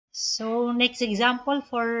So, next example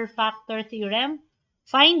for factor theorem.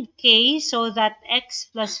 Find k so that x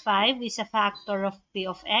plus 5 is a factor of p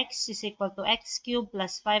of x is equal to x cubed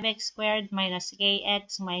plus 5x squared minus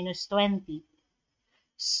kx minus 20.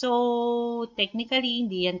 So, technically,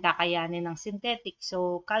 hindi yan kakayanin ng synthetic.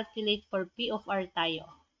 So, calculate for p of r tayo.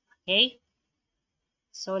 Okay?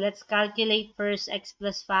 So, let's calculate first x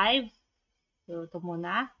plus 5. So, ito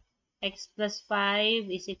muna. X plus 5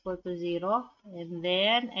 is equal to 0. And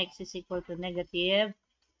then, x is equal to negative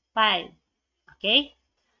 5. Okay?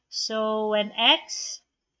 So, when x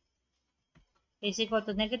is equal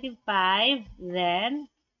to negative 5, then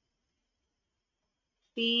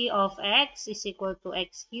p of x is equal to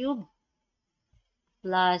x cubed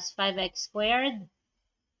plus 5x squared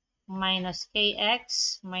minus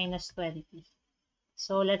kx minus 20.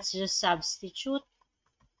 So, let's just substitute.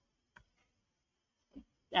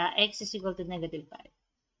 X is equal to negative 5.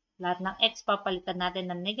 Lahat ng x papalitan natin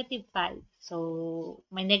ng negative 5. So,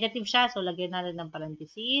 may negative siya. So, lagyan natin ng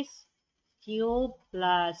parenthesis. Cube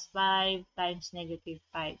plus 5 times negative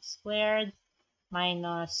 5 squared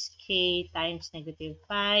minus k times negative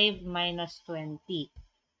 5 minus 20.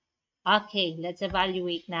 Okay, let's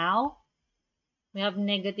evaluate now. We have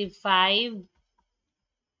negative 5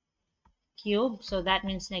 cube. So, that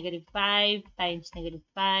means negative 5 times negative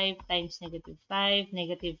 5 times negative 5,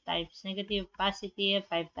 negative times negative, positive,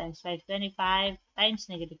 5 times 5, 25, times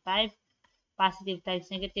negative 5, positive times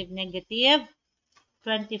negative, negative,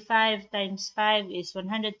 25 times 5 is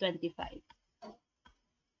 125.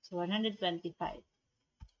 So, 125.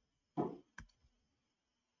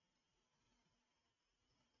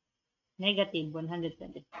 Negative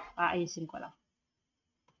 125. Ayusin ko lang.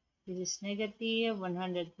 This is negative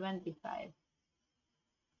 125.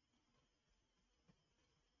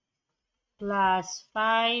 Plus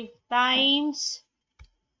 5 times,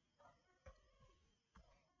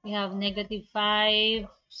 we have negative 5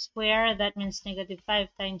 square. That means negative 5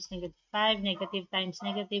 times negative 5. Negative times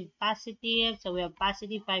negative, positive. So we have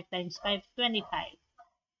positive 5 times 5, 25.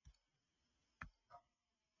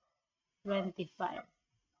 25.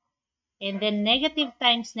 And then negative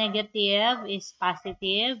times negative is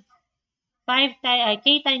positive.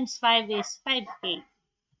 K times 5 is 5k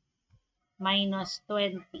minus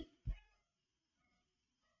 20.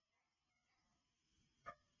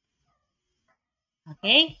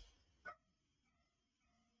 Okay?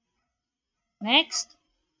 Next,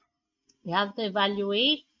 we have to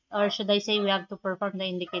evaluate, or should I say we have to perform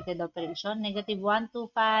the indicated operation. Negative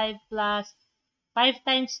 125 plus 5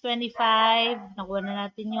 times 25, nakuha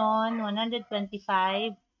na natin yon,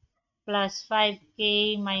 125 plus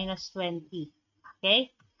 5k minus 20. Okay?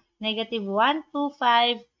 Negative 125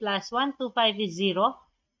 plus 125 is 0.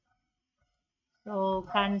 So,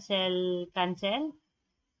 cancel.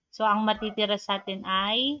 So, ang matitira sa atin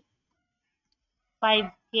ay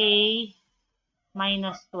 5k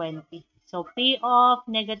minus 20. So, p of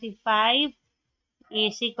negative 5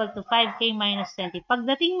 is equal to 5k minus 20.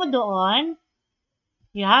 Pagdating mo doon,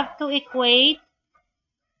 you have to equate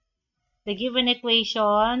the given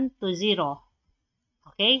equation to 0.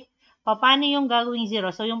 Okay? Paano yung gagawin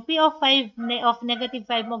 0? So, yung p of negative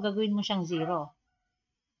 5 mo, gagawin mo siyang 0.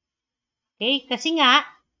 Okay? Kasi nga,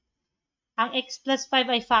 ang x plus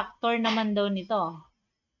 5 ay factor naman daw nito.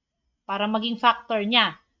 Para maging factor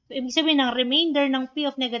niya. So, ibig sabihin, ang remainder ng p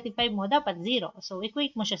of negative 5 mo, dapat 0. So,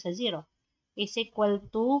 equate mo siya sa 0. Is equal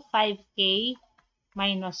to 5k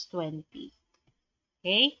minus 20.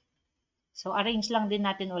 Okay? So, arrange lang din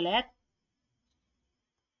natin ulit.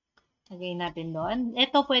 Lagay natin doon.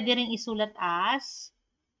 Ito, pwede rin isulat as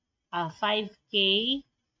 5k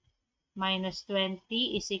minus 20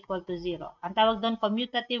 is equal to 0. Ang tawag doon,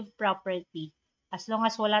 commutative property. As long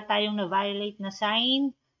as wala tayong na-violate na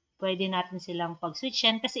sign, pwede natin silang pag-switch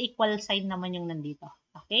yan kasi equal sign naman yung nandito.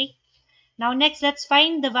 Okay? Now, next, let's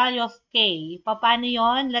find the value of k. Paano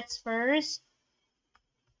yon? Let's first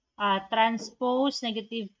transpose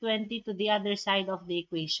negative 20 to the other side of the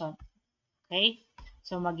equation. Okay?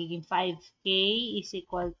 So, magiging 5k is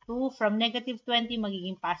equal to, from negative 20,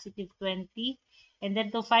 magiging positive 20. And then,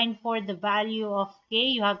 to find for the value of k,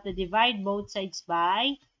 you have to divide both sides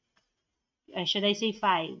by, should I say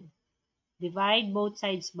 5? Divide both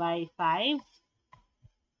sides by 5.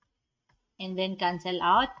 And then, cancel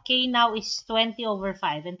out. K now is 20 over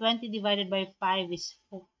 5. And 20 divided by 5 is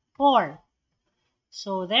 4.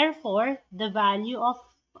 So, therefore, the value of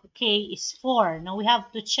k is 4. Now, we have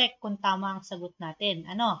to check kung tama ang sagot natin.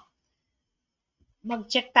 Ano?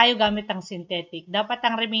 Mag-check tayo gamit ang synthetic. Dapat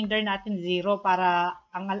ang remainder natin 0 para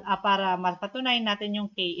mapatunayan natin yung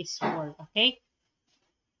k is 4. Okay?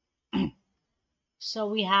 So,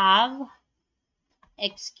 we have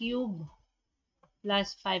x cubed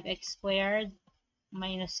plus 5x squared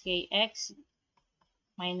minus kx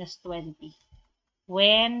minus 20.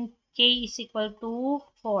 When k is equal to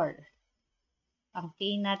 4. Ang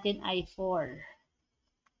k natin ay 4.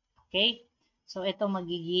 Okay? So, ito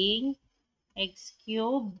magiging x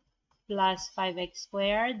cubed plus 5x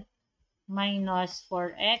squared minus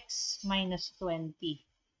 4x minus 20.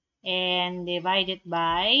 And divide it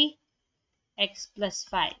by x plus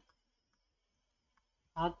 5.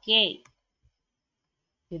 Okay.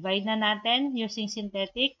 Divide na natin using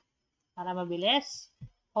synthetic para mabilis.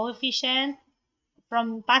 Coefficient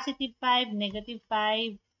from positive 5, negative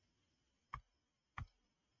 5,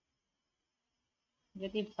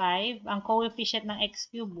 negative 5. Ang coefficient ng x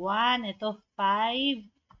cube, 1. Ito,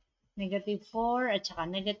 5, negative 4, at saka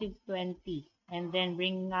negative 20. And then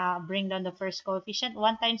bring down the first coefficient.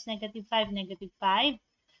 1 times negative 5, negative 5.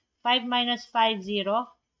 5 minus 5, 0.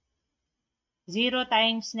 0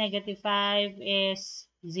 times negative 5 is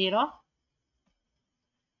 0.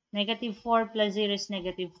 Negative 4 plus 0 is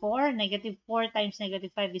negative 4. Negative 4 times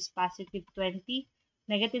negative 5 is positive 20.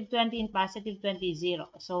 Negative 20 and positive 20 is 0.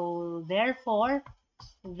 So, therefore,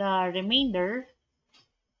 the remainder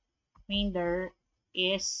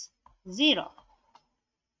is 0.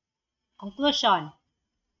 Conclusion.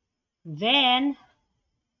 Then,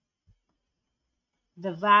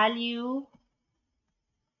 the value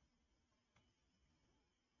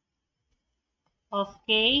of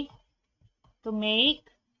k to make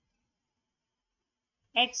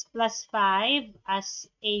x plus 5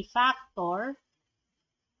 as a factor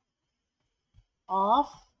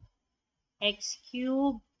of x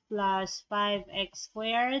cubed plus 5x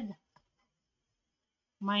squared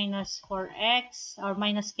minus 4x or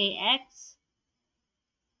minus kx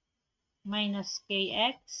minus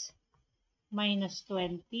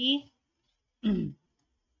 20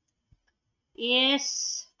 is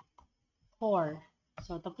 4.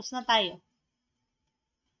 So, tapos na tayo.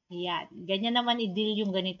 Yan. Ganyan naman i-deal yung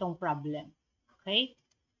ganitong problem. Okay?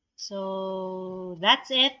 So, that's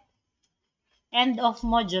it. End of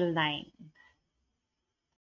Module 9.